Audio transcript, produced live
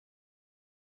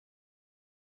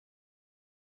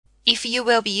If you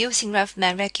will be using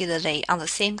RevMan regularly on the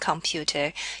same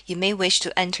computer, you may wish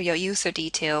to enter your user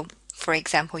detail, for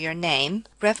example your name.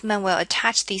 RevMan will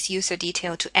attach this user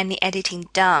detail to any editing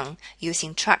done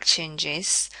using track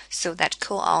changes so that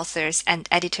co-authors and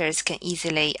editors can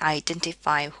easily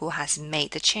identify who has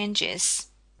made the changes.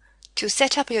 To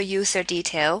set up your user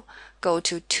detail, go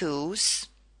to Tools,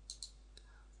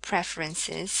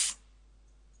 Preferences.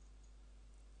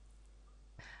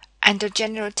 Under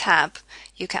General tab,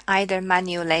 you can either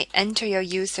manually enter your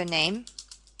username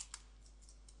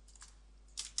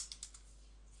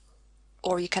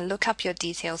or you can look up your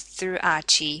details through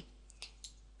Archie.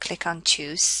 Click on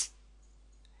Choose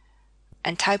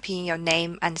and type in your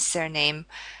name and surname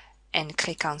and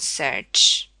click on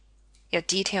Search. Your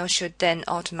detail should then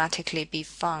automatically be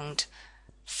found.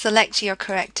 Select your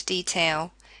correct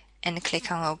detail and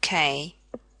click on OK.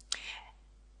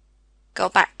 Go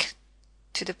back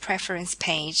to the preference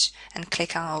page and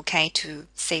click on OK to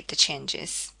save the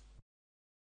changes.